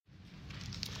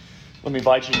Let me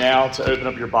invite you now to open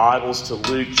up your Bibles to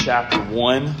Luke chapter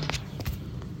 1.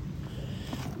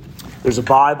 There's a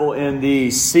Bible in the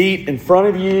seat in front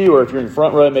of you, or if you're in the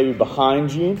front row, maybe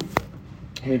behind you.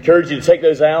 I encourage you to take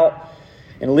those out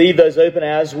and leave those open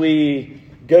as we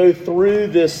go through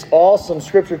this awesome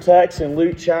scripture text in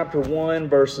Luke chapter 1,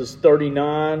 verses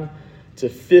 39 to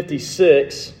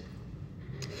 56.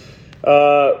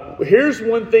 Here's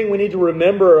one thing we need to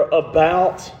remember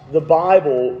about the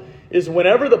Bible is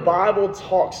whenever the Bible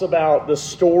talks about the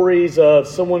stories of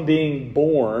someone being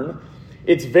born,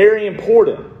 it's very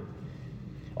important.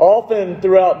 Often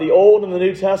throughout the Old and the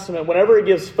New Testament, whenever it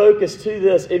gives focus to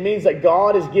this, it means that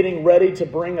God is getting ready to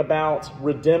bring about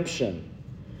redemption.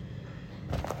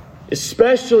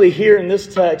 Especially here in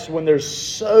this text when there's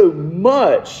so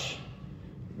much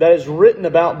that is written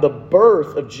about the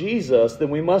birth of Jesus, then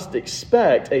we must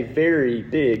expect a very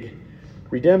big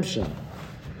redemption.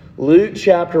 Luke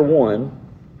chapter 1,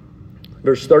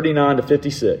 verse 39 to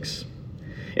 56.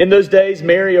 In those days,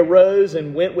 Mary arose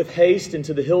and went with haste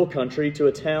into the hill country to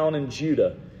a town in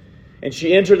Judah. And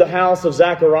she entered the house of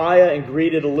Zechariah and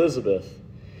greeted Elizabeth.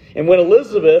 And when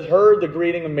Elizabeth heard the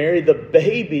greeting of Mary, the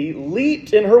baby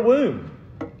leaped in her womb.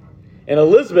 And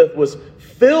Elizabeth was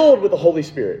filled with the Holy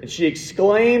Spirit. And she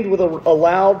exclaimed with a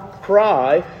loud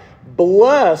cry,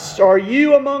 "Blessed are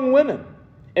you among women,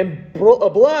 and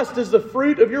blessed is the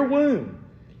fruit of your womb.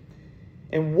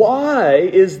 And why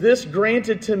is this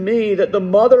granted to me that the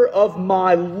mother of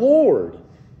my Lord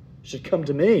should come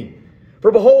to me?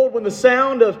 For behold, when the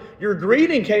sound of your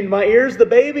greeting came to my ears, the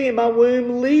baby in my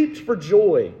womb leaped for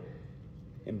joy.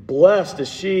 And blessed is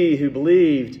she who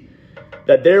believed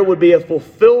that there would be a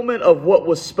fulfillment of what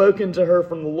was spoken to her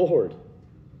from the Lord."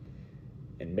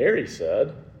 And Mary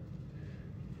said,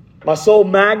 "My soul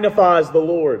magnifies the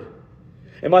Lord,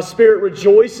 and my spirit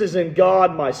rejoices in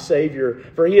God my Savior,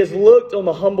 for he has looked on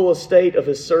the humble estate of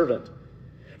his servant.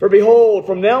 For behold,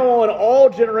 from now on all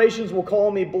generations will call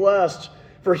me blessed,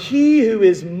 for he who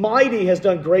is mighty has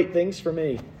done great things for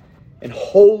me, and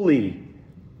holy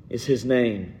is his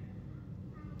name.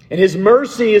 And his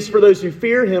mercy is for those who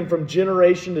fear him from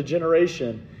generation to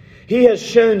generation. He has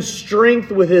shown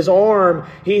strength with his arm.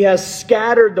 He has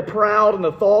scattered the proud in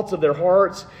the thoughts of their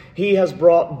hearts. He has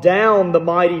brought down the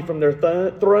mighty from their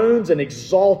thrones and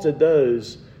exalted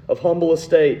those of humble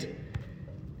estate.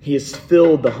 He has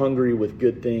filled the hungry with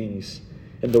good things,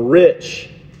 and the rich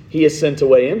he has sent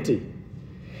away empty.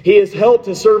 He has helped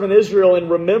his servant Israel in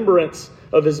remembrance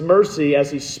of his mercy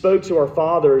as he spoke to our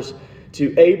fathers,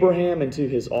 to Abraham and to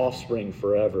his offspring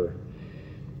forever."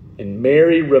 And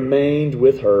Mary remained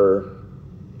with her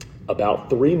about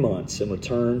 3 months and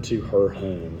returned to her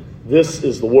home. This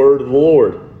is the word of the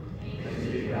Lord.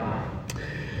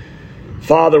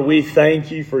 Father, we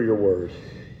thank you for your word.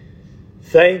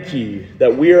 Thank you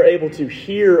that we are able to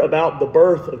hear about the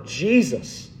birth of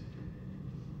Jesus.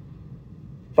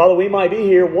 Father, we might be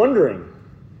here wondering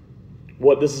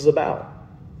what this is about.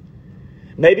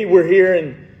 Maybe we're here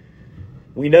and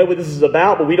we know what this is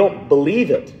about, but we don't believe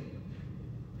it.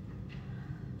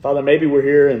 Father, maybe we're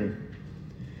here and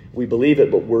we believe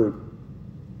it, but we're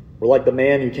like the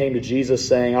man who came to Jesus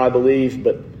saying, "I believe,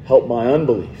 but help my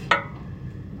unbelief."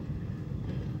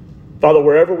 Father,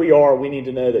 wherever we are, we need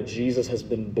to know that Jesus has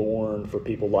been born for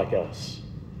people like us,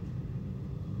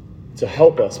 to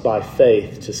help us by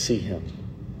faith to see him.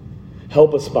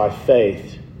 Help us by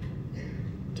faith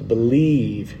to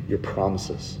believe your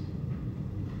promises.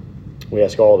 We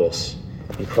ask all this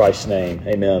in Christ's name.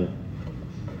 Amen.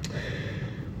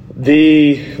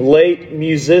 The late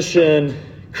musician,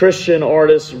 Christian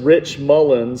artist Rich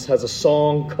Mullins has a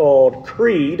song called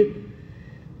Creed,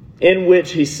 in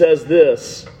which he says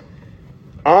this: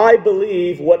 "I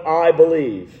believe what I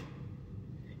believe.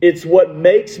 It's what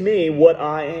makes me what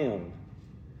I am.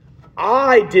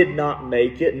 I did not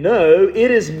make it. No,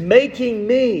 it is making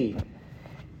me.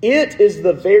 It is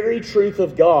the very truth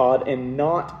of God and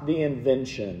not the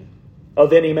invention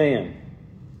of any man."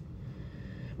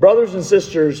 Brothers and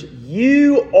sisters,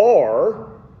 you are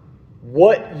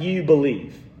what you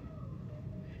believe.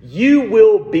 You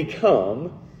will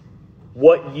become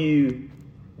what you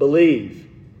believe.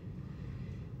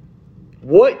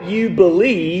 What you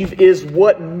believe is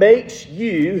what makes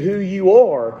you who you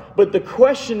are. But the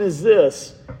question is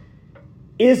this: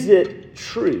 is it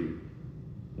true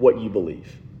what you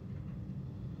believe?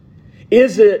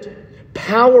 Is it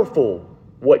powerful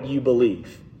what you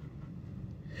believe?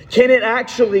 Can it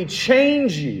actually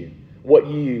change you what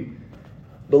you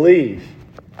believe?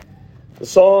 The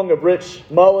song of Rich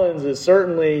Mullins is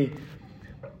certainly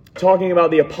talking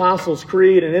about the Apostles'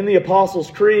 Creed. And in the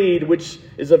Apostles' Creed, which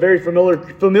is a very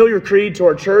familiar creed to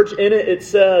our church, in it it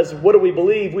says, what do we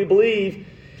believe? We believe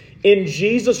in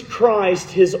Jesus Christ,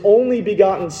 His only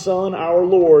begotten Son, our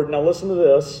Lord. Now listen to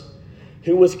this.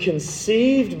 Who was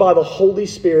conceived by the Holy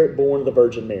Spirit, born of the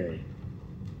Virgin Mary.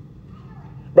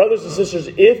 Brothers and sisters,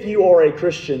 if you are a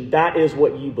Christian, that is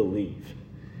what you believe.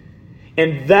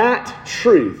 And that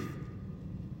truth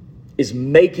is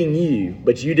making you,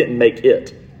 but you didn't make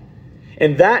it.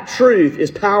 And that truth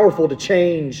is powerful to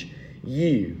change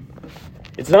you.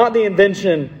 It's not the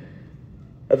invention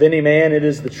of any man, it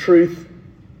is the truth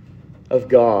of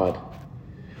God.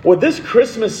 What this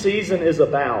Christmas season is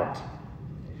about,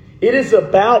 it is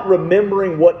about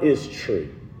remembering what is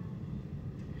true.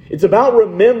 It's about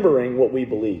remembering what we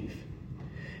believe.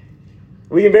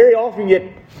 We can very often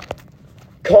get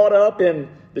caught up in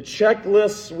the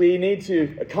checklists we need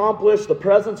to accomplish, the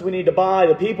presents we need to buy,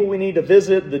 the people we need to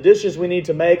visit, the dishes we need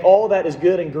to make. All that is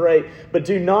good and great, but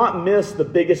do not miss the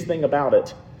biggest thing about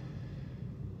it.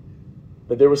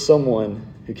 That there was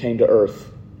someone who came to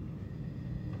earth.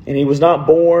 And He was not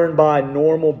born by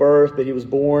normal birth, but He was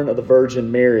born of the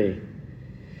Virgin Mary.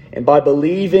 And by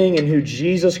believing in who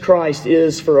Jesus Christ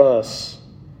is for us,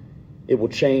 it will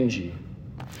change you.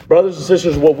 Brothers and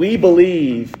sisters, what we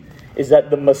believe is that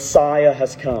the Messiah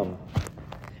has come.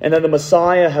 And that the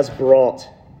Messiah has brought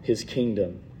His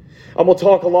kingdom. I'm going to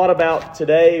talk a lot about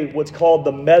today what's called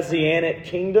the Messianic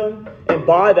kingdom. And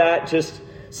by that, just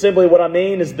simply what I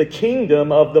mean is the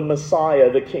kingdom of the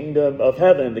Messiah, the kingdom of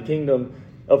heaven, the kingdom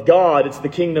of God. It's the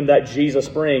kingdom that Jesus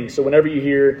brings. So whenever you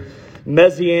hear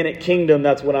Messianic kingdom,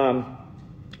 that's what I'm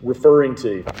referring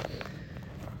to.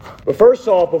 But first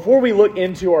off, before we look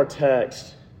into our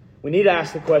text, we need to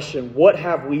ask the question, what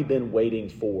have we been waiting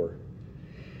for?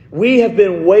 We have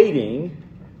been waiting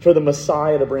for the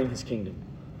Messiah to bring His kingdom.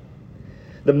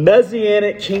 The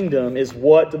Messianic kingdom is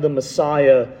what the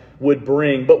Messiah would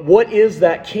bring. But what is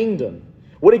that kingdom?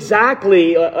 What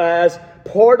exactly, as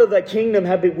part of that kingdom,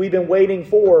 have we been waiting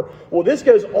for? Well, this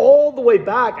goes all the way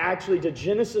back, actually, to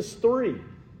Genesis 3.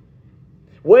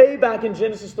 Way back in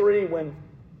Genesis 3, when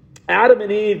Adam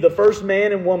and Eve, the first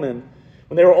man and woman,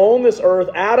 when they were on this earth,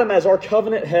 Adam as our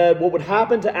covenant head, what would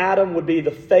happen to Adam would be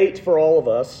the fate for all of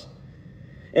us.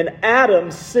 And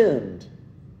Adam sinned.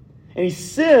 And he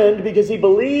sinned because he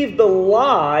believed the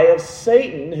lie of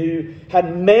Satan, who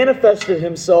had manifested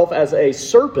himself as a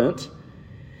serpent.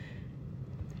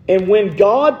 And when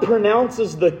God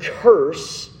pronounces the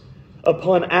curse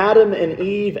upon Adam and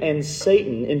Eve and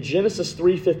Satan in Genesis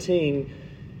 3:15,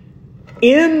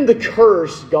 in the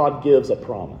curse, God gives a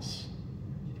promise.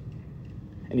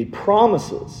 And He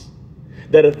promises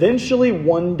that eventually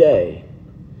one day,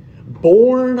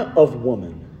 born of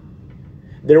woman,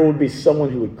 there would be someone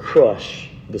who would crush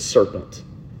the serpent.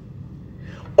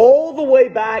 All the way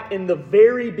back in the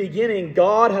very beginning,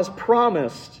 God has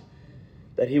promised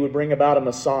that He would bring about a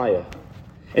Messiah.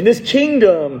 And this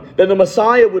kingdom that the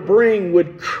Messiah would bring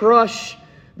would crush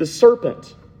the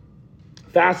serpent.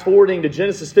 Fast forwarding to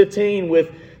Genesis 15 with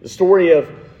the story of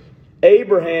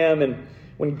Abraham, and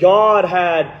when God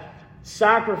had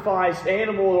sacrificed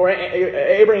animals, or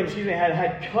Abraham,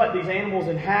 had cut these animals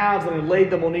in halves and had laid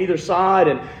them on either side,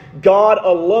 and God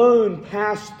alone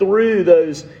passed through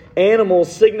those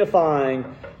animals,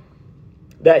 signifying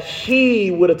that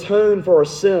He would atone for our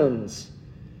sins.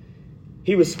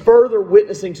 He was further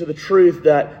witnessing to the truth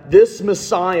that this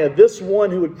Messiah, this one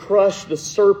who would crush the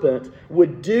serpent,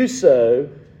 would do so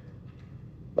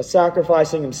by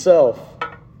sacrificing Himself.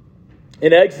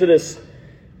 In Exodus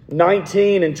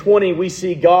 19 and 20, we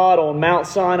see God on Mount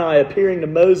Sinai appearing to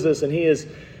Moses, and He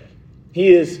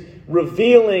is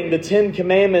revealing the Ten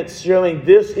Commandments, showing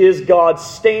this is God's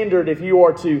standard if you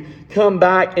are to come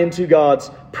back into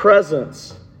God's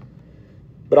presence.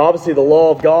 But obviously the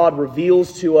law of God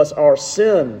reveals to us our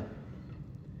sin.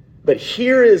 But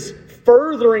here is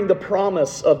furthering the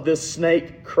promise of this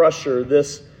snake crusher,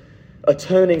 this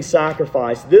atoning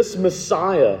sacrifice, this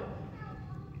Messiah.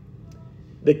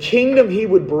 The kingdom He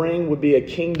would bring would be a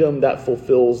kingdom that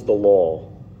fulfills the law.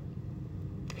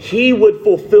 He would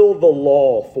fulfill the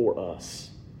law for us.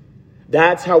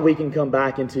 That's how we can come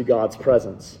back into God's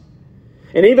presence.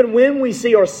 And even when we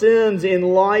see our sins in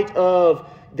light of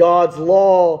God's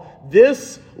law,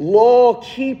 this law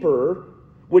keeper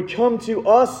would come to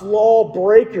us law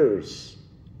breakers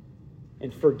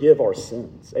and forgive our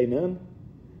sins. Amen?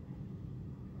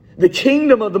 The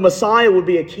kingdom of the Messiah would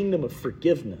be a kingdom of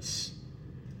forgiveness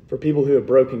for people who have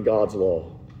broken God's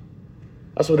law.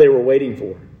 That's what they were waiting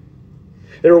for.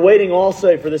 They were waiting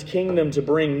also for this kingdom to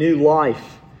bring new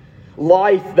life.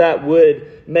 Life that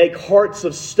would make hearts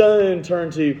of stone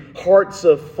turn to hearts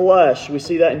of flesh. We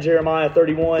see that in Jeremiah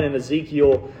 31 and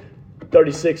Ezekiel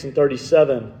 36 and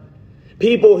 37.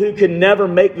 People who could never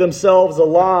make themselves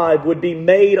alive would be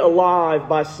made alive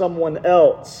by someone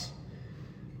else.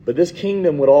 But this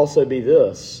kingdom would also be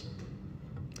this.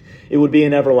 It would be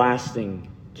an everlasting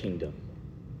kingdom.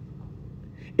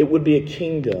 It would be a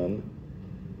kingdom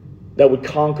that would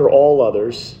conquer all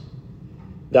others,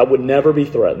 that would never be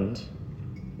threatened,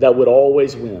 that would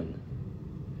always win.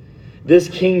 This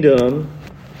kingdom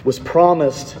was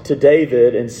promised to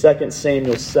David in 2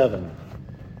 Samuel 7,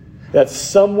 that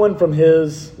someone from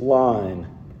his line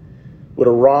would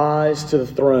arise to the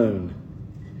throne.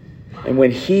 And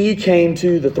when he came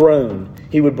to the throne,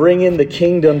 he would bring in the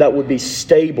kingdom that would be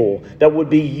stable, that would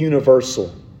be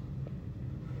universal.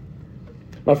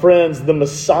 My friends, the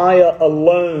Messiah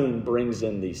alone brings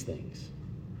in these things.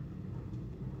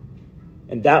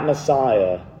 And that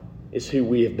Messiah is who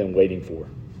we have been waiting for.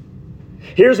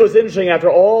 Here's what's interesting. After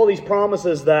all these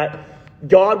promises that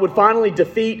God would finally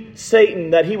defeat Satan,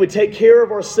 that He would take care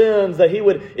of our sins, that He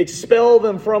would expel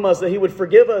them from us, that He would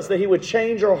forgive us, that He would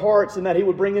change our hearts, and that He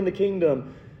would bring in the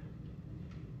kingdom.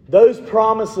 Those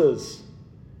promises,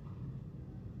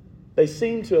 they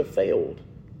seem to have failed.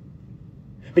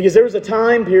 Because there was a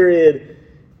time period,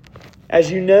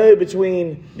 as you know,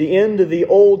 between the end of the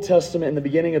Old Testament and the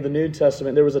beginning of the New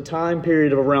Testament, there was a time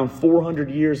period of around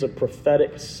 400 years of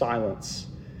prophetic silence.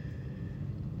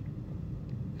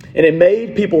 And it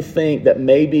made people think that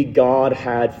maybe God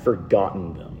had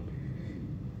forgotten them.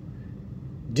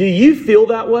 Do you feel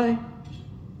that way?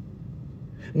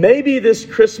 Maybe this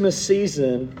Christmas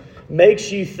season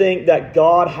makes you think that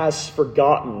God has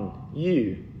forgotten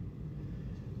you.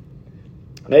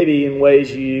 Maybe in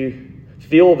ways you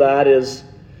feel that is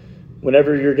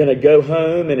whenever you're going to go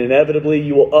home and inevitably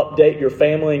you will update your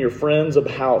family and your friends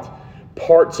about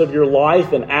parts of your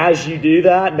life. And as you do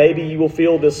that, maybe you will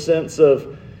feel this sense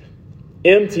of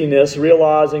emptiness,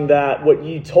 realizing that what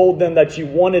you told them that you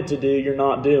wanted to do, you're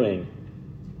not doing.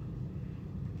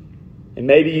 And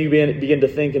maybe you begin to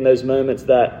think in those moments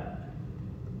that,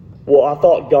 well, I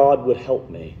thought God would help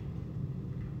me.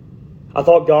 I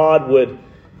thought God would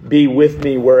be with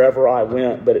me wherever I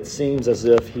went, but it seems as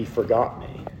if He forgot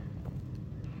me.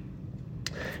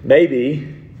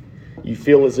 Maybe you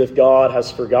feel as if God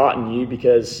has forgotten you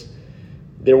because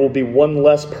there will be one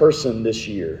less person this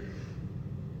year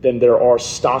than there are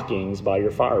stockings by your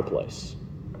fireplace.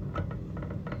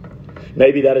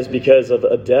 Maybe that is because of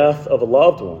a death of a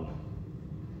loved one.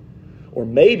 Or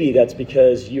maybe that's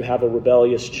because you have a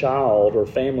rebellious child or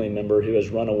family member who has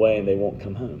run away and they won't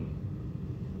come home.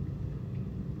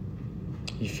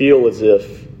 You feel as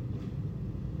if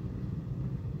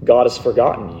God has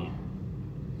forgotten you.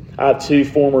 I have two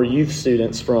former youth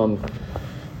students from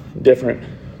different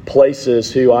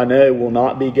places who I know will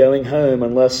not be going home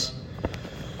unless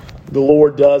the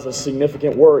Lord does a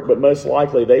significant work, but most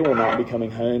likely they will not be coming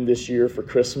home this year for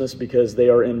Christmas because they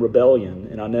are in rebellion,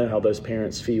 and I know how those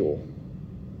parents feel.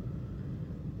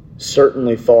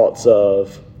 Certainly thoughts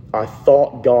of, I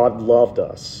thought God loved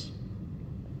us.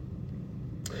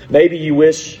 Maybe you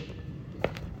wish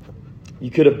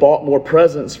you could have bought more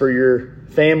presents for your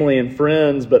family and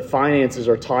friends, but finances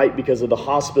are tight because of the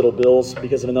hospital bills,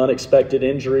 because of an unexpected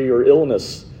injury or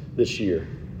illness this year.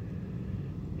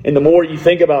 And the more you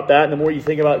think about that, and the more you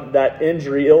think about that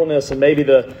injury, illness, and maybe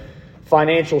the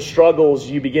financial struggles,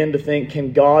 you begin to think,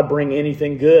 can God bring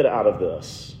anything good out of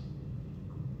this?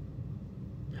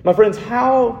 My friends,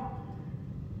 how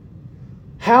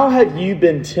have you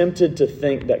been tempted to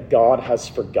think that God has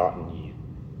forgotten you?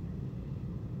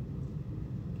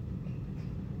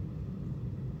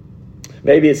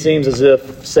 Maybe it seems as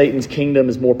if Satan's kingdom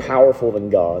is more powerful than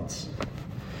God's.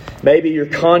 Maybe your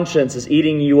conscience is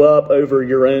eating you up over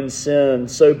your own sin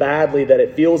so badly that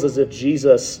it feels as if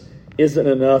Jesus isn't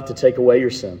enough to take away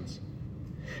your sins.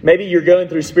 Maybe you're going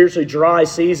through spiritually dry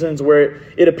seasons where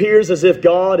it appears as if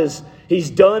He's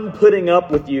done putting up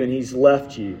with you and He's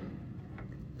left you.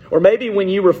 Or maybe when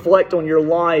you reflect on your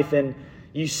life and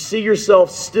you see yourself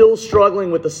still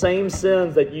struggling with the same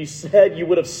sins that you said you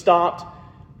would have stopped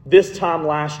this time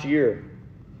last year.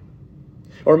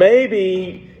 Or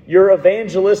maybe your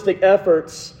evangelistic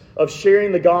efforts of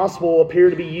sharing the gospel appear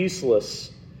to be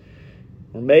useless.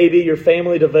 Or maybe your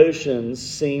family devotions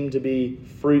seem to be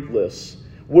fruitless.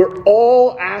 We're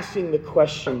all asking the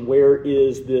question, where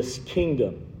is this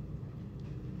kingdom?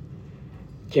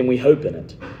 Can we hope in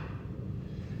it?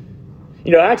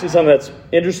 You know, actually something that's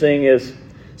interesting is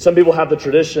some people have the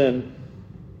tradition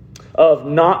of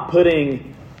not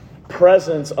putting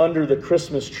presents under the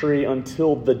Christmas tree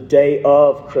until the day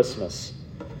of Christmas.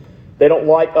 They don't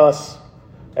like us,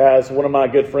 as one of my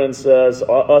good friends says,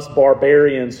 us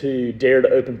barbarians who dare to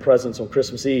open presents on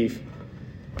Christmas Eve.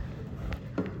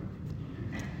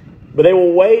 But they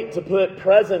will wait to put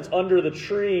presents under the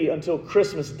tree until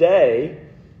Christmas Day.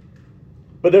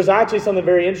 But there's actually something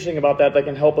very interesting about that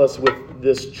can help us with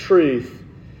this truth.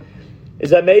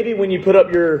 Is that maybe when you put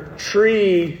up your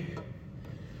tree,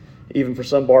 even for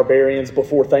some barbarians,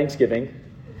 before Thanksgiving,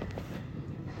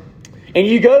 and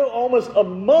you go almost a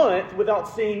month without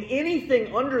seeing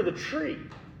anything under the tree.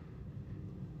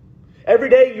 Every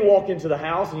day you walk into the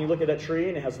house and you look at that tree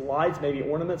and it has lights, maybe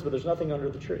ornaments, but there's nothing under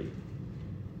the tree.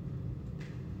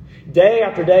 Day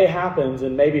after day happens,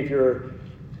 and maybe if you're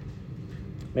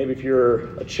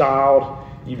a child,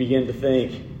 you begin to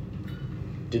think,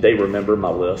 did they remember my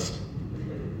list?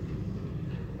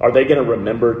 Are they going to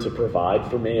remember to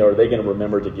provide for me? Or are they going to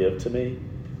remember to give to me?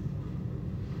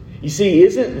 You see,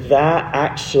 isn't that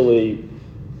actually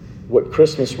what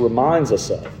Christmas reminds us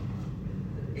of?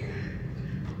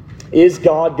 Is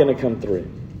God going to come through?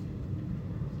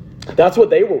 That's what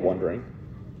they were wondering.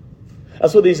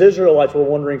 That's what these Israelites were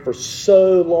wondering for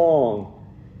so long.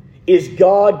 Is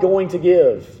God going to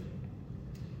give?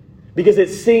 Because it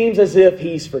seems as if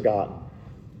He's forgotten.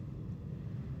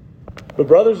 But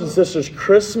brothers and sisters,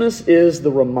 Christmas is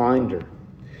the reminder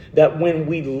that when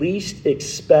we least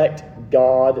expect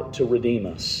God to redeem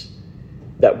us,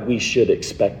 that we should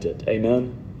expect it.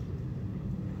 Amen?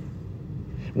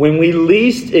 When we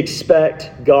least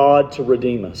expect God to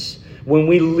redeem us, when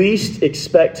we least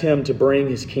expect Him to bring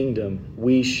His kingdom,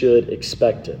 we should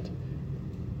expect it.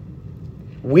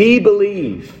 We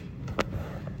believe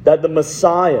that the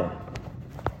Messiah,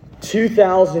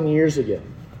 2,000 years ago,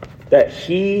 that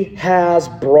He has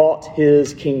brought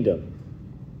His kingdom.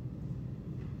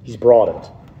 He's brought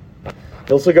it.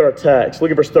 Now let's look at our text.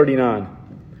 Look at verse 39.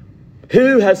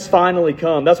 Who has finally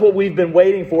come? That's what we've been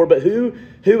waiting for, but who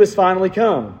has finally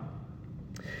come?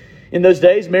 In those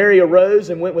days, Mary arose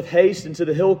and went with haste into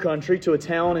the hill country to a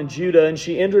town in Judah, and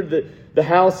she entered the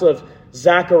house of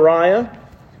Zechariah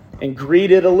and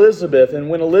greeted Elizabeth. And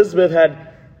when Elizabeth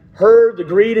had heard the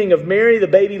greeting of Mary, the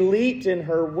baby leaped in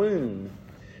her womb.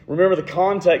 Remember the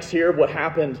context here of what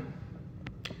happened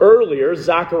earlier.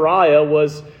 Zechariah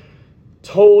was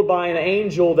told by an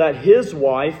angel that his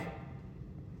wife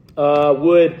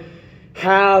would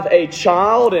have a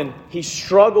child, and he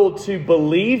struggled to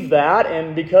believe that,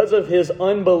 and because of his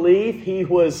unbelief, he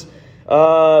was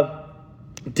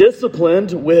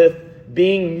disciplined with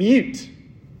being mute.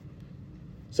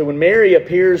 So when Mary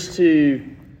appears to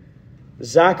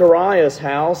Zechariah's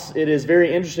house, it is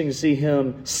very interesting to see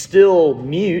him still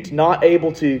mute, not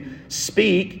able to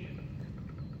speak.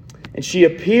 And she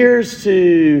appears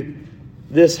to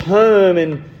this home,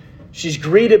 and she's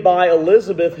greeted by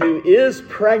Elizabeth, who is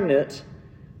pregnant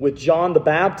with John the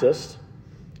Baptist.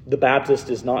 The Baptist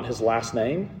is not his last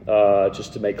name,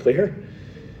 just to make clear.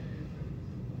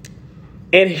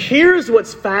 And here's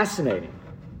what's fascinating.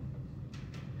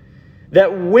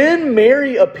 That when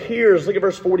Mary appears, look at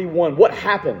verse 41, what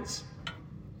happens?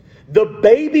 The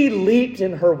baby leaped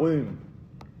in her womb.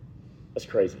 That's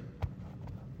crazy.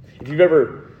 If you've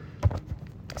ever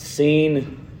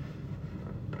seen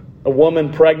a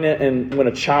woman pregnant and when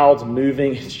a child's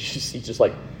moving, it's just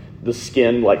like the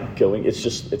skin like going, it's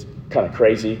kind of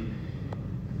crazy.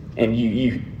 And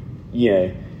you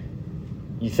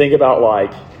think about,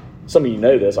 like, some of you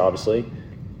know this obviously,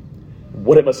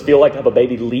 what it must feel like to have a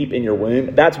baby leap in your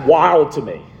womb. That's wild to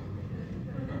me.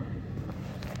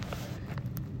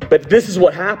 But this is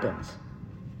what happens.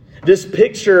 This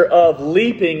picture of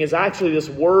leaping is actually this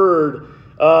word,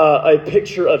 a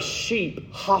picture of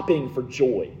sheep hopping for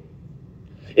joy.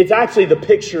 It's actually the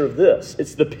picture of this.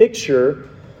 It's the picture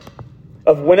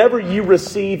of whenever you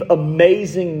receive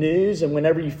amazing news and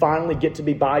whenever you finally get to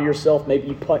be by yourself, maybe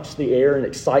you punch the air in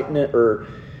excitement, or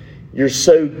you're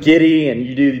so giddy and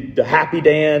you do the happy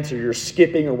dance, or you're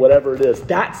skipping, or whatever it is.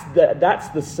 That's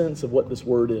the sense of what this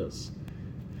word is.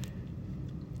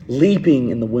 Leaping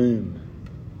in the womb.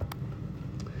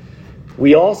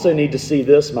 We also need to see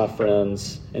this, my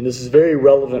friends, and this is very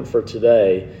relevant for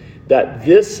today, that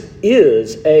this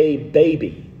is a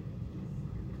baby.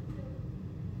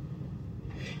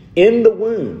 In the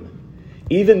womb,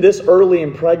 even this early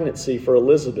in pregnancy for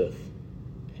Elizabeth.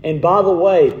 And by the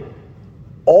way,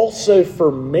 also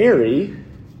for Mary,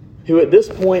 who at this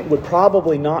point would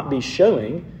probably not be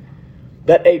showing,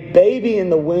 that a baby in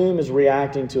the womb is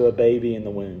reacting to a baby in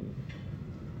the womb.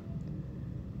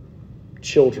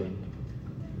 Children,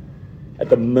 at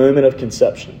the moment of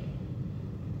conception.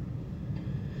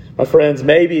 My friends,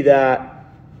 maybe that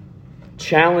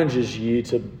challenges you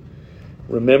to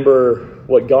remember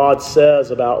what God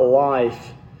says about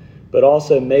life, but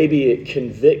also maybe it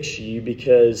convicts you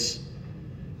because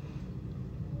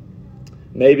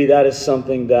maybe that is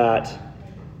something that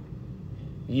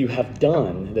you have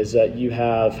done, is that you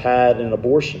have had an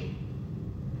abortion.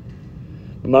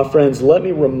 But my friends, let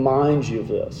me remind you of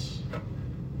this.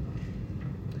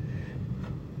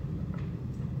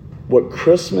 What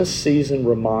Christmas season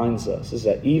reminds us is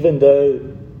that even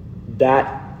though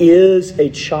that is a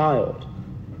child,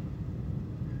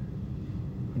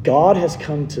 God has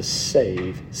come to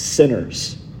save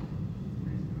sinners.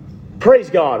 Praise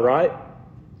God, right?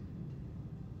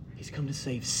 He's come to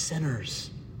save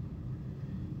sinners.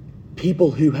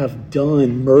 People who have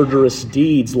done murderous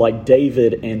deeds like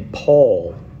David and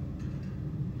Paul.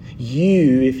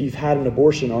 You, if you've had an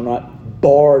abortion, are not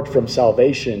barred from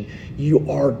salvation. You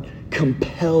are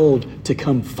compelled to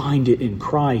come find it in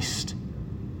Christ.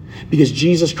 Because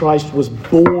Jesus Christ was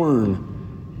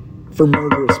born for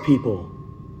murderous people.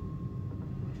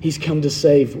 He's come to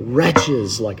save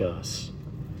wretches like us.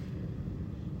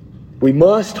 We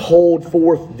must hold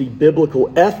forth the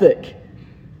biblical ethic,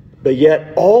 but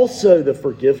yet also the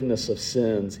forgiveness of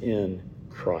sins in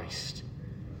Christ.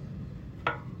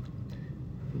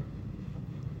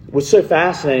 What's so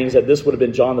fascinating is that this would have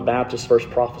been John the Baptist's first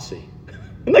prophecy.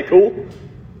 Isn't that cool?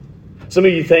 Some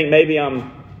of you think maybe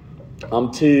I'm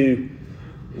too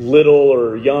little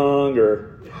or young,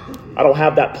 or I don't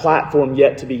have that platform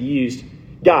yet to be used.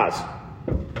 Guys,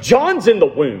 John's in the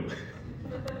womb.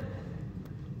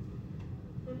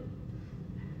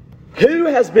 Who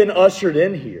has been ushered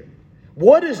in here?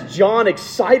 What is John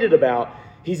excited about?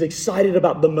 He's excited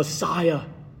about the Messiah.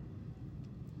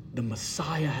 The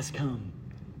Messiah has come.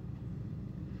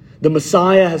 The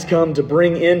Messiah has come to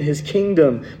bring in His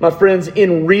kingdom. My friends,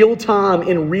 in real time,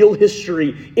 in real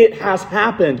history, it has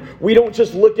happened. We don't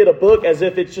just look at a book as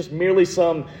if it's just merely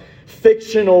some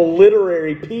fictional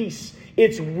literary piece.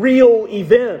 It's real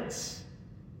events.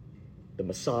 The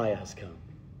Messiah has come.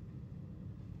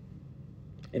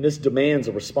 And this demands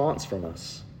a response from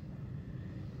us.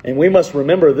 And we must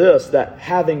remember this, that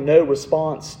having no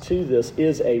response to this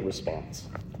is a response.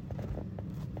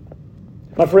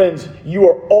 My friends, you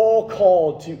are all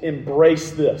called to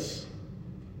embrace this.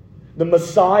 The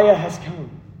Messiah has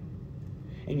come.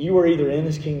 And you are either in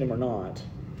His kingdom or not.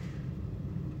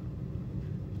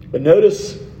 But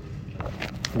notice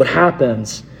what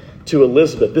happens to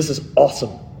Elizabeth. This is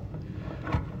awesome.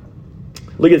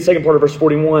 Look at the second part of verse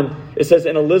 41. It says,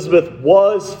 and Elizabeth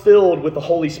was filled with the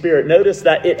Holy Spirit. Notice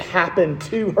that it happened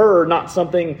to her, not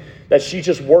something that she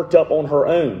just worked up on her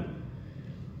own.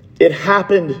 It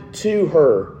happened to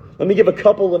her. Let me give a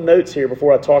couple of notes here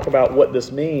before I talk about what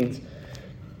this means.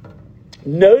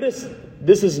 Notice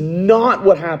this is not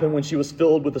what happened when she was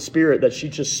filled with the Spirit, that she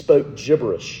just spoke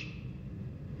gibberish.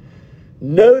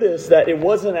 Notice that it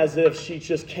wasn't as if she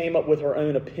just came up with her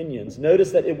own opinions.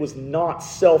 Notice that it was not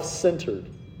self-centered.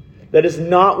 That is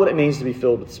not what it means to be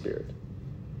filled with the Spirit.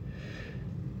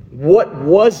 What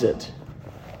was it?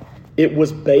 It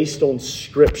was based on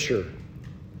Scripture.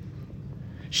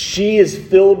 She is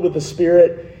filled with the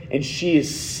Spirit, and she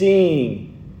is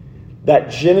seeing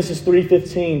that Genesis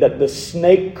 3:15, that the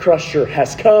snake crusher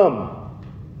has come.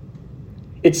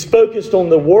 It's focused on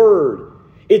the Word.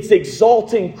 It's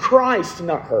exalting Christ,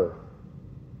 not her.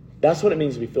 That's what it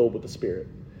means to be filled with the Spirit.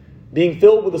 Being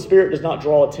filled with the Spirit does not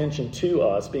draw attention to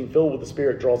us. Being filled with the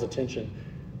Spirit draws attention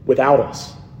without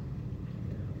us.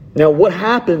 Now, what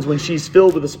happens when she's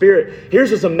filled with the Spirit?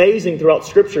 Here's what's amazing throughout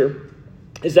Scripture,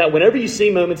 is that whenever you see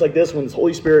moments like this, when the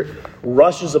Holy Spirit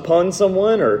rushes upon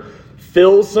someone or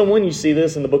fills someone, you see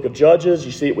this in the book of Judges,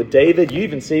 you see it with David, you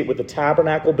even see it with the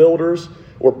tabernacle builders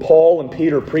or Paul and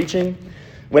Peter preaching.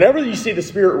 Whenever you see the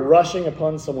Spirit rushing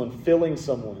upon someone, filling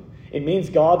someone, it means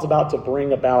God's about to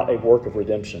bring about a work of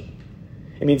redemption.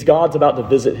 It means God's about to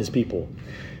visit His people.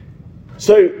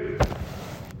 So,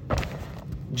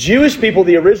 Jewish people,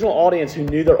 the original audience who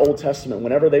knew their Old Testament,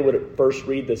 whenever they would first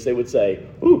read this, they would say,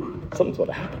 ooh, something's going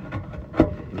to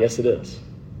happen. And yes, it is.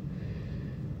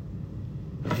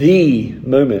 The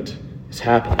moment is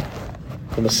happening.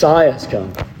 The Messiah has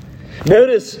come.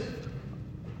 Notice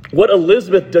what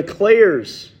Elizabeth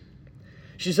declares.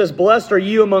 She says, blessed are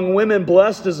you among women,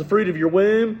 blessed is the fruit of your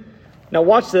womb. Now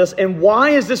watch this. And why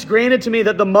is this granted to me,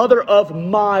 that the mother of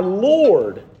my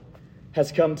Lord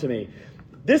has come to me?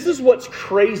 This is what's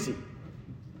crazy.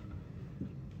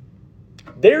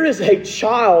 There is a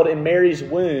child in Mary's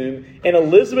womb, and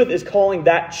Elizabeth is calling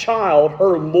that child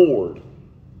her Lord.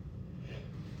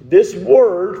 This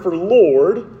word for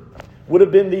Lord would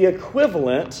have been the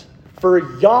equivalent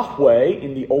for Yahweh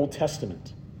in the Old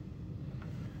Testament.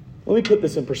 Let me put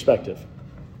this in perspective.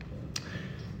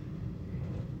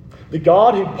 The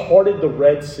God who parted the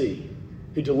Red Sea,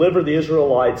 who delivered the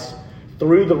Israelites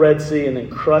through the Red Sea and then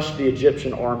crushed the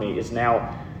Egyptian army, is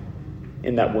now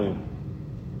in that womb.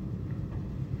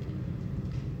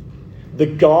 The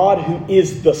God who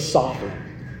is the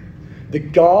sovereign, the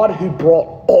God who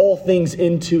brought all things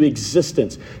into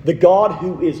existence, the God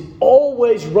who is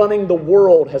always running the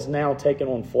world, has now taken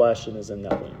on flesh and is in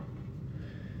that womb.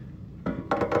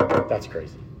 That's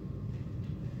crazy.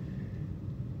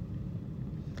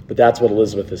 But that's what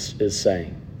Elizabeth is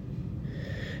saying.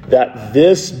 That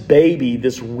this baby,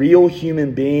 this real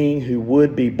human being who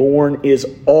would be born, is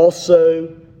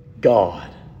also God.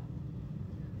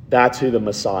 That's who the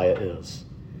Messiah is.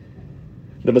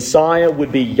 The Messiah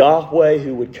would be Yahweh,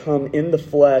 who would come in the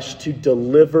flesh to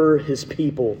deliver his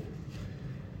people.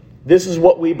 This is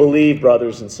what we believe,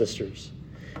 brothers and sisters.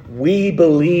 We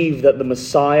believe that the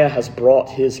Messiah has brought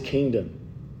his kingdom.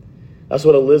 That's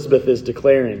what Elizabeth is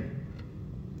declaring.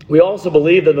 We also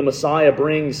believe that the Messiah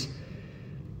brings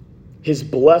his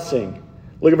blessing.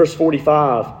 Look at verse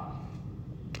 45.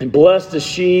 And blessed is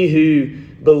she who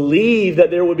believed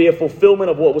that there would be a fulfillment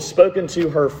of what was spoken to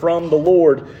her from the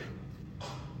Lord.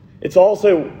 It's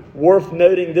also worth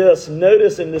noting this.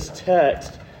 Notice in this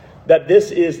text that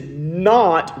this is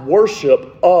not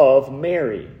worship of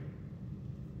Mary.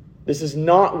 This is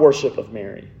not worship of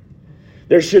Mary.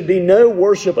 There should be no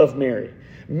worship of Mary.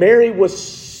 Mary was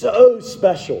so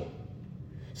special,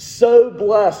 so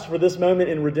blessed for this moment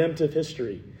in redemptive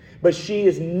history. But she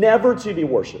is never to be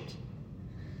worshipped.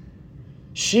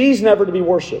 She's never to be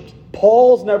worshipped.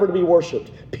 Paul's never to be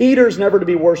worshipped. Peter's never to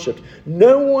be worshipped.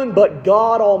 No one but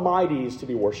God Almighty is to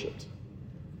be worshipped.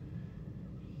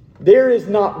 There is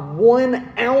not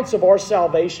 1 ounce of our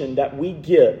salvation that we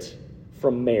get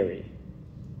from Mary.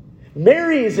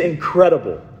 Mary is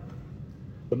incredible.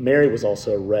 But Mary was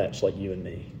also a wretch like you and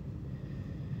me.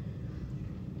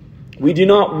 We do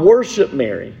not worship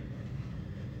Mary.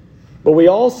 But we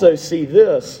also see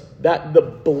this, that the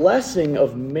blessing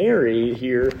of Mary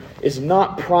here is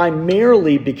not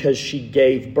primarily because she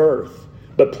gave birth.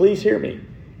 But please hear me.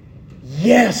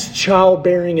 Yes,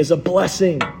 childbearing is a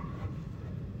blessing.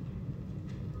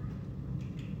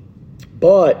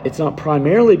 But it's not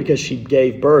primarily because she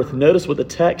gave birth. Notice what the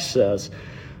text says.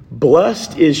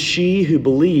 Blessed is she who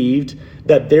believed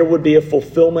that there would be a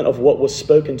fulfillment of what was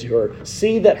spoken to her.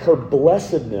 See that her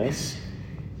blessedness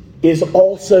is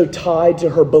also tied to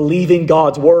her believing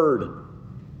God's word.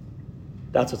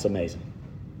 That's what's amazing.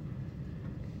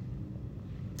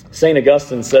 St.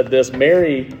 Augustine said this: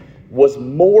 Mary was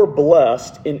more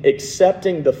blessed in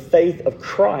accepting the faith of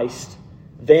Christ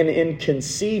than in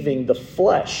conceiving the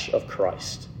flesh of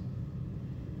Christ.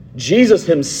 Jesus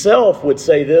himself would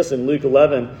say this in Luke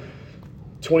 11,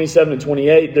 27 and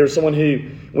 28. There's someone who,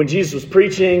 when Jesus was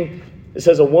preaching, it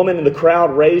says a woman in the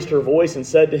crowd raised her voice and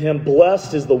said to him,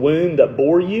 "Blessed is the womb that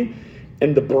bore you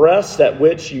and the breast at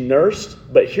which you nursed."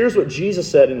 But here's what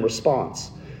Jesus said in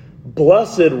response: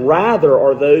 "Blessed rather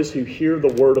are those who hear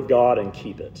the word of God and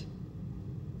keep it."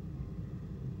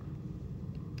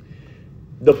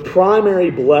 The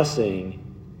primary blessing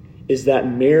is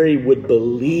that Mary would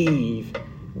believe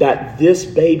that this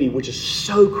baby, which is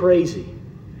so crazy,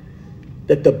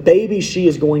 that the baby she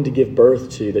is going to give birth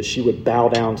to, that she would bow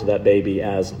down to that baby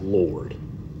as Lord.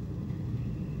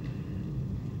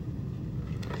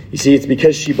 You see, it's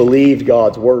because she believed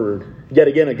God's word. Yet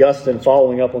again, Augustine,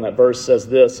 following up on that verse, says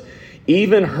this: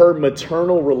 even her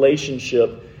maternal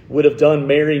relationship would have done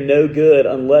Mary no good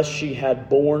unless she had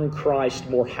borne Christ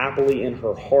more happily in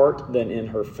her heart than in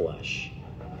her flesh.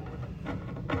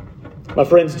 My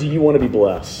friends, do you want to be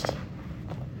blessed?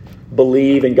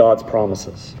 Believe in God's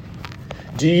promises.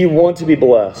 Do you want to be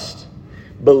blessed?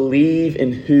 Believe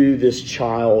in who this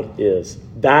child is.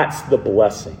 That's the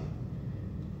blessing.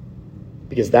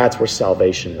 Because that's where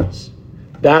salvation is.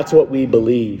 That's what we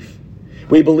believe.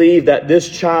 We believe that this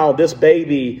child, this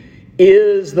baby,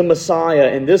 is the Messiah,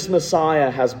 and this Messiah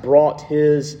has brought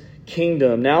his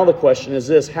kingdom. Now the question is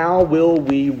this: how will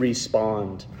we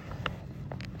respond?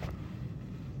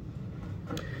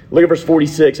 Look at verse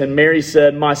 46. And Mary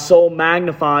said, "My soul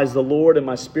magnifies the Lord, and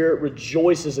my spirit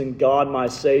rejoices in God my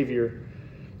Savior.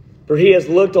 For he has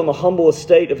looked on the humble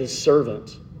estate of his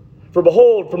servant. For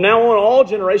behold, from now on all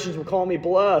generations will call me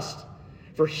blessed.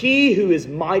 For he who is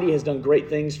mighty has done great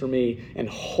things for me, and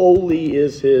holy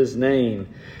is his name."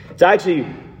 It's actually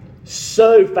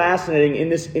so fascinating in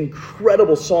this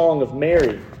incredible song of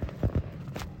Mary.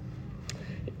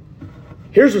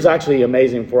 Here's what's actually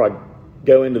amazing before I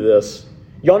go into this.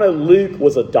 Y'all know Luke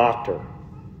was a doctor.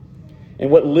 And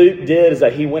what Luke did is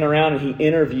that he went around and he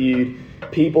interviewed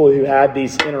people who had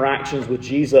these interactions with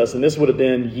Jesus. And this would have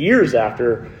been years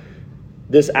after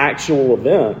this actual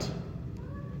event.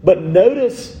 But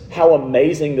notice how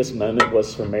amazing this moment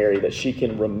was for Mary, that she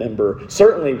can remember,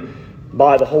 certainly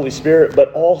by the Holy Spirit,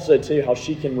 but also too how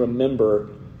she can remember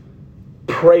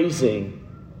praising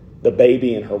the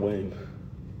baby in her womb.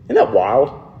 Isn't that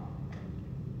wild?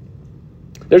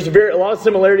 There's a lot of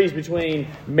similarities between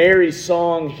Mary's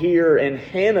song here and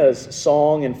Hannah's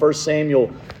song in 1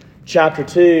 Samuel chapter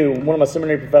 2. One of my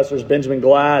seminary professors, Benjamin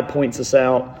Glad, points this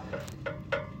out.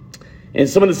 And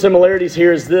some of the similarities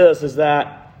here is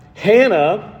that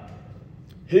Hannah,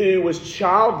 who was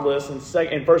childless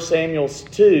in 1 Samuel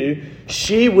 2,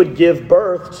 she would give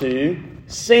birth to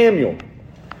Samuel.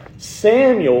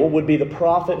 Samuel would be the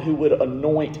prophet who would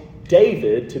anoint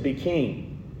David to be king.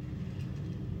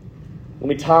 Let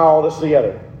me tie all this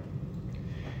together.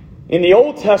 In the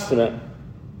Old Testament,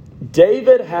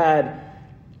 David had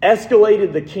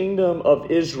escalated the kingdom of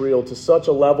Israel to such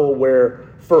a level where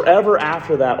forever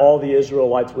after that, all the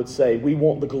Israelites would say, we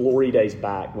want the glory days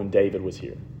back when David was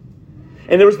here.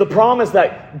 And there was the promise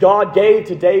that God gave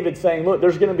to David saying, look,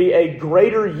 there's going to be a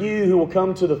greater you who will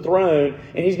come to the throne,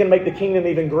 and he's going to make the kingdom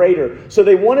even greater. So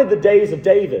they wanted the days of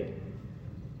David.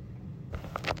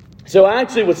 So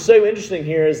actually what's so interesting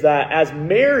here is that as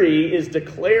Mary is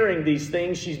declaring these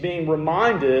things, she's being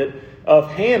reminded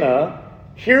of Hannah.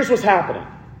 Here's what's happening.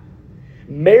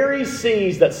 Mary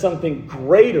sees that something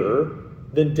greater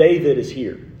than David is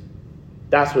here.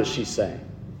 That's what she's saying.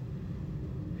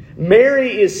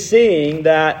 Mary is seeing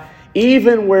that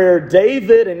even where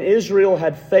David and Israel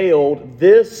had failed,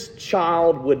 this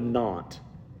child would not.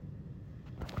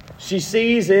 She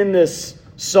sees in this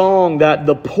song that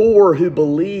the poor who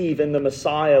believe in the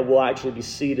Messiah will actually be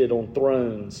seated on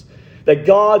thrones. That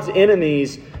God's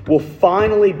enemies will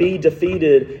finally be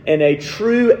defeated and a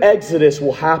true exodus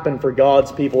will happen for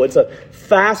God's people. It's a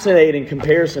fascinating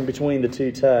comparison between the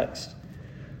two texts.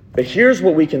 But here's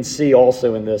what we can see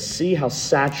also in this. See how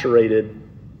saturated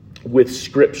with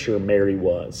Scripture Mary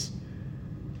was.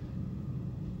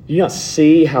 You not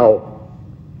see how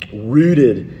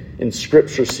rooted in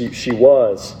Scripture she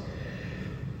was.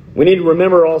 We need to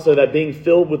remember also that being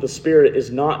filled with the Spirit is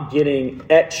not getting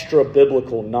extra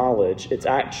biblical knowledge. It's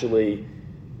actually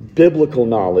biblical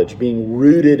knowledge, being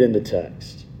rooted in the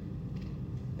text.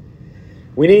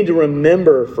 We need to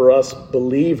remember for us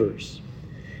believers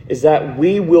is that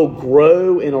we will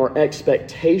grow in our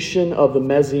expectation of the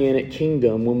Messianic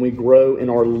kingdom when we grow in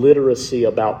our literacy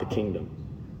about the kingdom.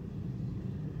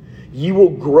 You will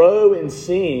grow in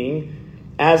seeing,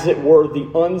 as it were, the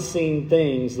unseen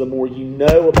things, the more you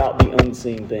know about the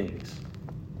unseen things.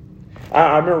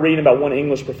 I remember reading about one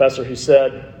English professor who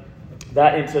said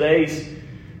that in today's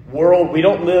world, we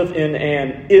don't live in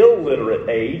an illiterate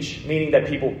age, meaning that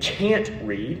people can't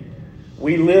read.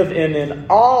 We live in an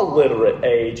alliterate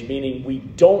age, meaning we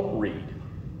don't read.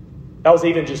 That was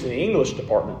even just in the English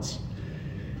departments.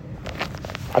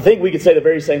 I think we could say the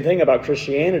very same thing about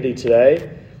Christianity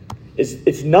today.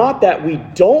 It's not that we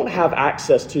don't have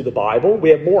access to the Bible.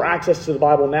 We have more access to the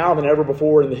Bible now than ever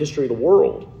before in the history of the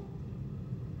world.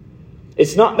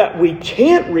 It's not that we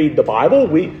can't read the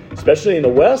Bible. Especially in the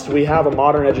West, we have a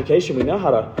modern education. We know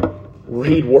how to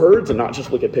read words and not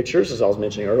just look at pictures, as I was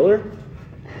mentioning earlier.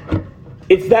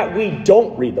 It's that we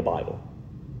don't read the Bible.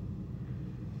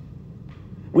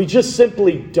 We just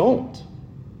simply don't.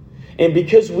 And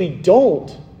because we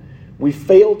don't, we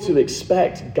fail to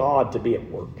expect God to be at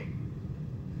work.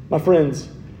 My friends,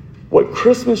 what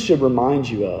Christmas should remind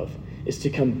you of is to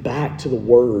come back to the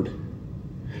Word,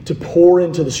 to pour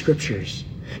into the Scriptures.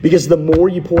 Because the more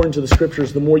you pour into the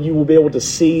Scriptures, the more you will be able to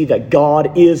see that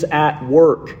God is at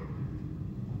work.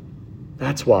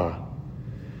 That's why.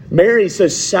 Mary is so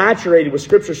saturated with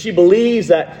Scripture. She believes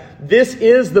that this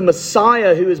is the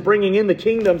Messiah who is bringing in the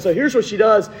kingdom. So here's what she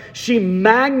does. She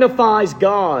magnifies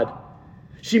God.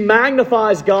 She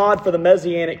magnifies God for the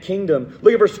Messianic kingdom.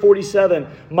 Look at verse 47.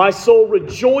 My soul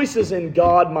rejoices in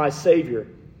God, my Savior.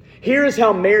 Here is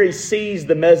how Mary sees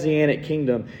the Messianic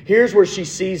kingdom. Here's where she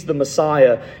sees the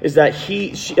Messiah, is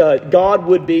that God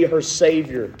would be her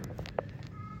Savior.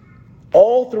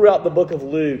 All throughout the book of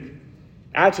Luke,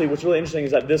 actually what's really interesting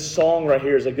is that this song right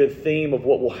here is a good theme of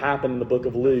what will happen in the book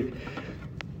of Luke.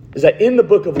 Is that in the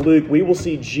book of Luke, we will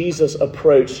see Jesus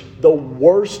approach the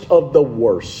worst of the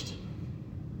worst.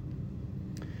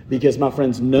 Because, my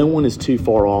friends, no one is too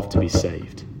far off to be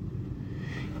saved.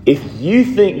 If you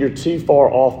think you're too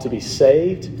far off to be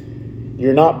saved,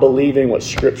 you're not believing what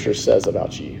Scripture says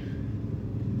about you.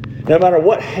 No matter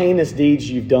what heinous deeds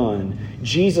you've done,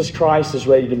 Jesus Christ is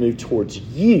ready to move towards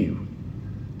you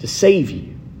to save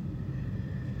you.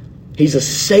 He's a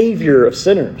Savior of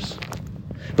sinners.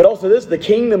 But also this, the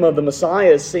kingdom of the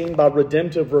Messiah is seen by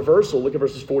redemptive reversal. Look at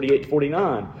verses 48 to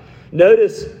 49.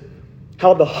 Notice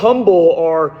how the humble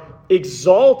are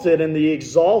exalted and the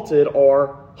exalted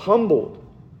are humbled.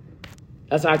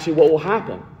 That's actually what will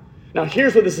happen. Now,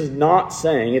 here's what this is not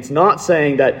saying. It's not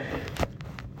saying that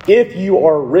if you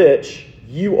are rich,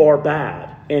 you are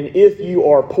bad. And if you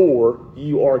are poor,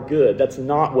 you are good. That's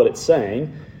not what it's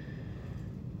saying.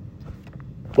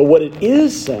 But what it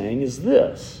is saying is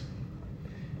this,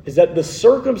 is that the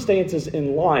circumstances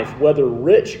in life, whether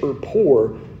rich or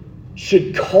poor,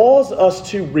 should cause us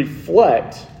to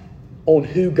reflect on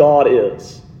who God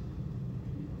is.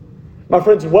 My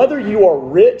friends, whether you are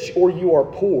rich or you are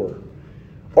poor,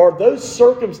 are those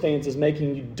circumstances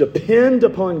making you depend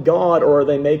upon God, or are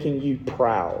they making you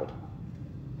proud?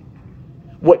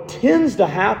 What tends to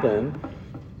happen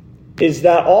is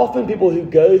that often people who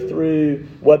go through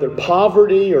whether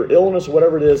poverty or illness or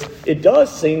whatever it is, it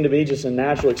does seem to be just a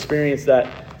natural experience that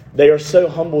they are so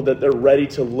humbled that they're ready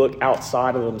to look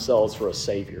outside of themselves for a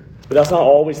Savior. But that's not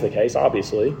always the case,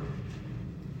 obviously.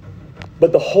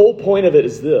 But the whole point of it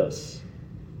is this.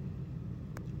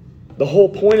 The whole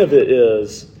point of it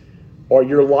is, are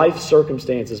your life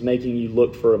circumstances making you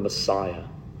look for a Messiah?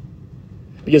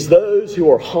 Because those who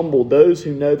are humbled, those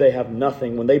who know they have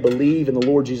nothing, when they believe in the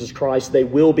Lord Jesus Christ, they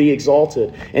will be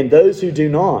exalted. And those who do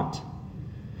not,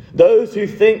 those who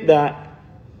think that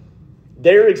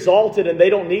they're exalted and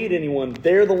they don't need anyone,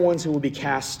 they're the ones who will be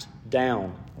cast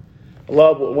down. I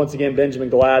love what, once again, Benjamin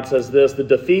Glad says this: the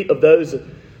defeat of those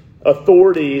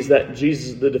authorities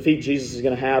the defeat Jesus is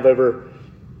going to have over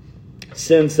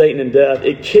sin, Satan, and death,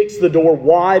 it kicks the door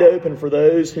wide open for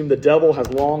those whom the devil has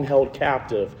long held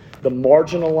captive, the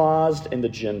marginalized and the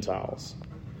Gentiles.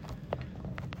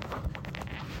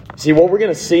 See, what we're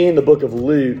going to see in the book of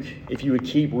Luke, if you would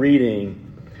keep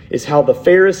reading, is how the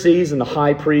Pharisees and the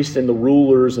high priest and the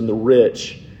rulers and the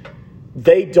rich,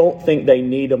 they don't think they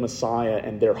need a Messiah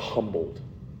and they're humbled.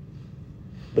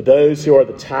 But those who are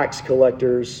the tax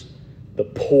collectors, the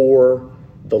poor,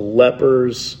 the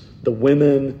lepers, the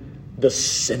women, the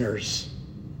sinners,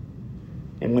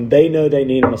 and when they know they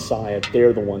need a Messiah,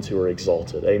 they're the ones who are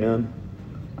exalted. Amen?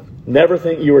 Never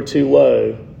think you are too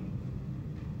low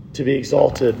to be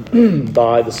exalted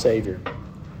by the Savior.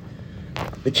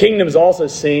 The kingdom is also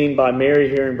seen by Mary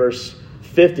here in verse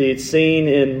 50. It's seen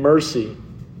in mercy.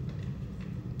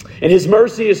 And His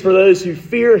mercy is for those who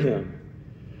fear Him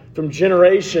from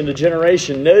generation to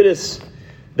generation. Notice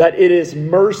that it is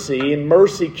mercy, and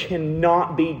mercy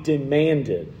cannot be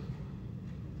demanded.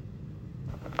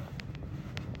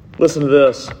 Listen to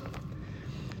this.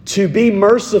 To be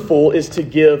merciful is to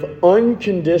give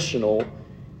unconditional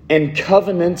and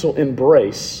covenantal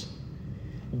embrace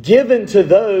given to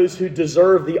those who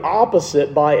deserve the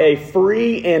opposite by a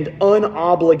free and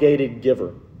unobligated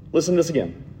giver. Listen to this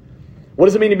again. What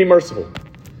does it mean to be merciful?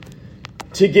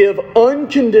 To give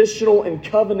unconditional and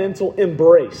covenantal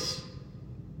embrace.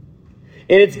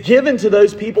 And it's given to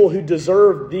those people who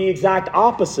deserve the exact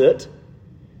opposite.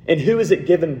 And who is it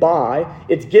given by?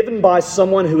 It's given by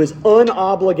someone who is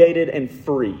unobligated and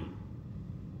free.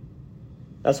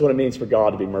 That's what it means for God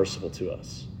to be merciful to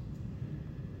us.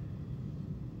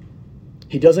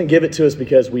 He doesn't give it to us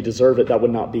because we deserve it. That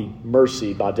would not be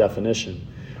mercy by definition.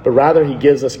 But rather, He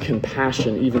gives us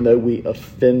compassion even though we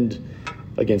offend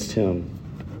against Him.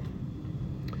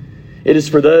 It is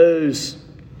for those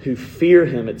who fear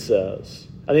Him, it says.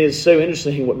 I think it's so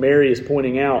interesting what Mary is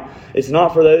pointing out. It's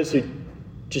not for those who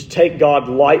just take God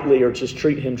lightly or just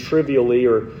treat Him trivially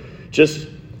or just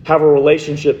have a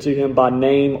relationship to Him by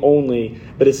name only,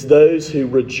 but it's those who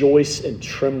rejoice and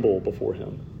tremble before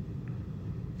Him.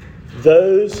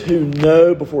 Those who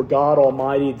know before God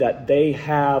Almighty that they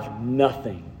have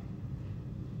nothing.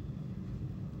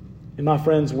 And my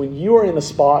friends, when you are in the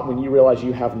spot when you realize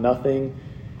you have nothing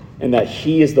and that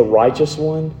He is the righteous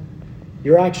one,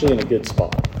 you're actually in a good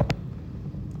spot.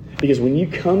 Because when you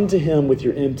come to Him with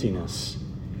your emptiness,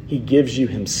 He gives you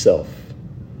Himself.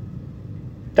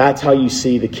 That's how you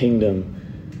see the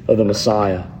kingdom of the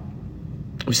Messiah.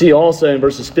 We see also in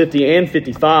verses 50 and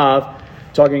 55,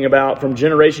 talking about from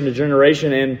generation to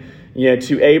generation and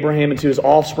to Abraham and to his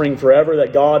offspring forever,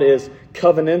 that God is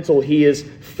covenantal. He is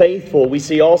faithful. We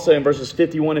see also in verses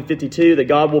 51 and 52 that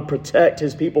God will protect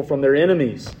His people from their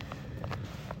enemies.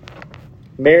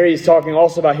 Mary is talking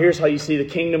also about, here's how you see the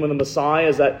kingdom of the Messiah,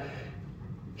 is that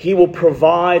He will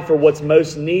provide for what's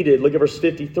most needed. Look at verse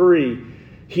 53.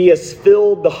 He has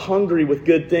filled the hungry with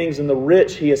good things, and the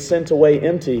rich He has sent away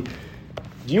empty.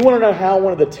 Do you want to know how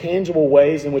one of the tangible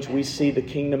ways in which we see the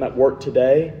kingdom at work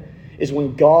today is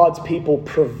when God's people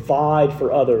provide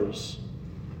for others?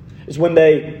 is when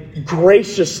they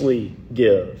graciously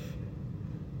give.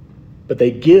 But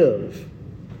they give.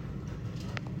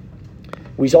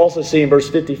 We also see in verse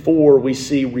 54, we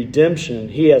see redemption.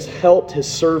 He has helped his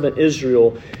servant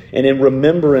Israel, and in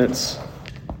remembrance,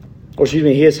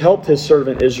 he has helped his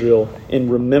servant Israel in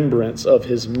remembrance of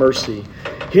his mercy.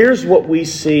 Here's what we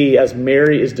see as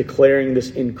Mary is declaring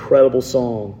this incredible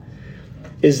song,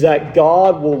 is that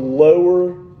God will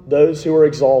lower those who are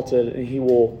exalted, and he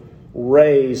will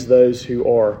raise those who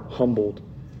are humbled.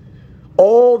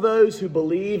 All those who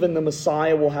believe in the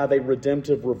Messiah will have a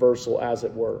redemptive reversal, as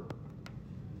it were.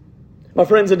 My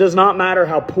friends, it does not matter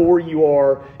how poor you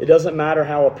are. It doesn't matter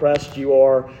how oppressed you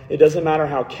are. It doesn't matter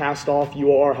how cast off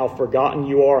you are, how forgotten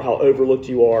you are, how overlooked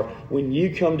you are. When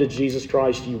you come to Jesus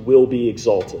Christ, you will be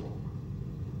exalted.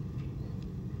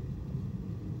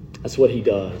 That's what he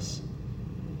does.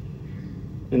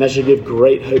 And that should give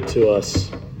great hope to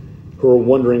us who are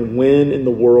wondering, when in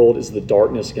the world is the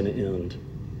darkness going to end?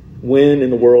 When in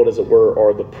the world, as it were,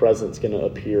 are the presents going to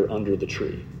appear under the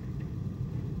tree?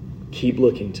 Keep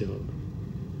looking to him.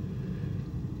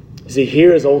 See,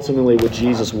 here is ultimately what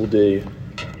Jesus will do.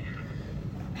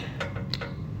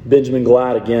 Benjamin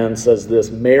Glad again says this: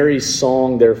 Mary's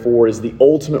song, therefore, is the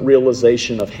ultimate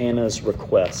realization of Hannah's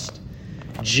request.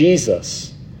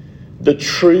 Jesus, the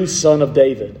true Son of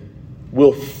David,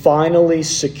 will finally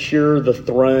secure the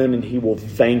throne, and he will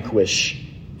vanquish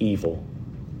evil.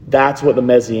 That's what the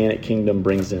Messianic kingdom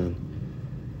brings in.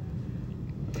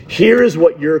 Here is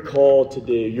what you're called to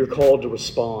do. You're called to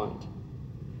respond.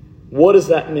 What does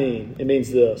that mean? It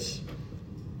means this.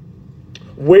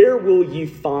 Where will you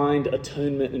find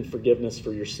atonement and forgiveness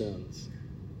for your sins?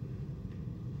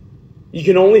 You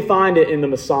can only find it in the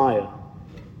Messiah.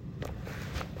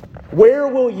 Where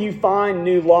will you find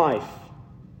new life?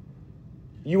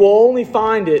 You will only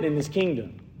find it in his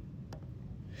kingdom.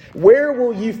 Where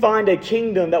will you find a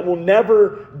kingdom that will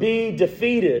never be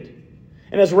defeated?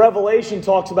 And as Revelation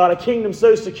talks about, a kingdom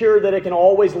so secure that it can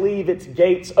always leave its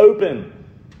gates open.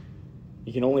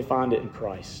 You can only find it in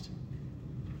Christ.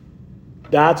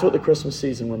 That's what the Christmas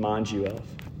season reminds you of.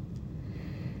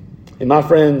 And my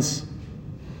friends,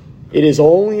 it is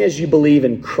only as you believe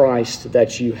in Christ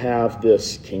that you have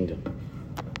this kingdom.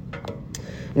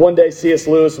 One day, C.S.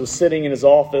 Lewis was sitting in his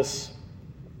office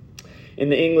in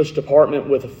the English department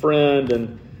with a friend,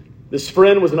 and this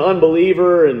friend was an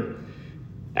unbeliever, and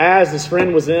as this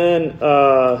friend was in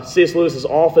C.S. Lewis's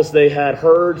office, they had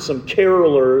heard some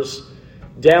carolers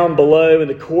down below in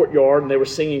the courtyard, and they were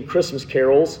singing Christmas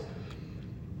carols.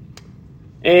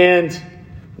 And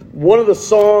one of the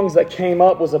songs that came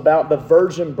up was about the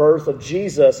virgin birth of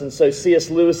Jesus. And so C.S.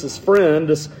 Lewis's friend,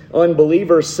 this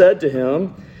unbeliever, said to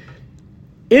him,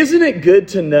 isn't it good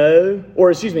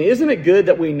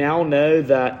that we now know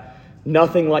that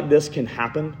nothing like this can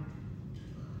happen?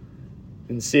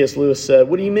 And C.S. Lewis said,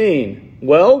 what do you mean?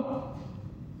 Well,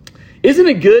 isn't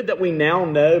it good that we now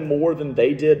know more than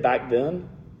they did back then?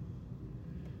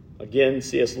 Again,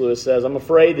 C.S. Lewis says, I'm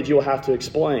afraid that you'll have to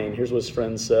explain. Here's what his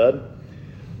friend said.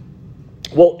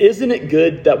 Well, isn't it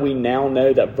good that we now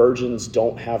know that virgins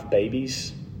don't have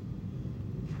babies?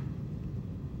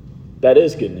 That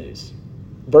is good news.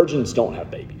 Virgins don't have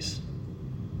babies.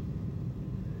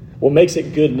 What makes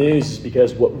it good news is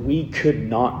because what we could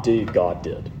not do, God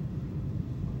did.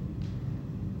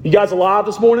 You guys alive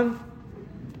this morning?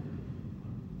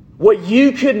 What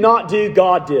you could not do,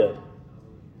 God did.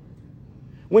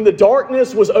 When the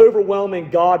darkness was overwhelming,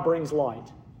 God brings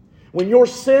light. When your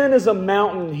sin is a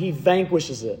mountain, he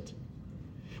vanquishes it.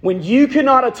 When you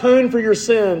cannot atone for your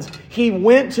sins, he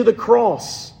went to the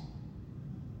cross.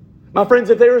 My friends,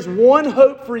 if there is one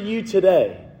hope for you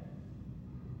today,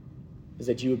 is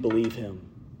that you would believe him.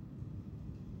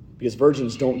 Because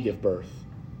virgins don't give birth.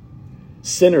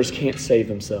 Sinners can't save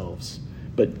themselves,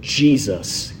 but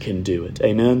Jesus can do it.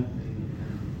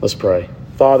 Amen? Let's pray.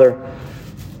 Father,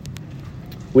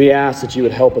 we ask that you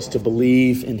would help us to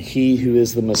believe in he who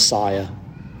is the Messiah.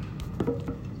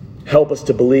 Help us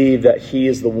to believe that he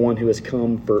is the one who has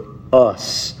come for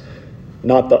us,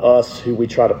 not the us who we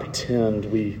try to pretend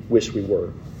we wish we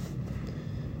were.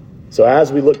 So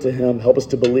as we look to him, help us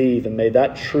to believe, and may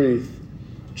that truth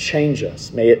change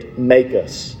us. May it make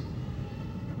us.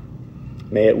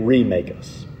 May it remake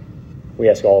us. We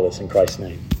ask all this in Christ's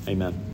name. Amen.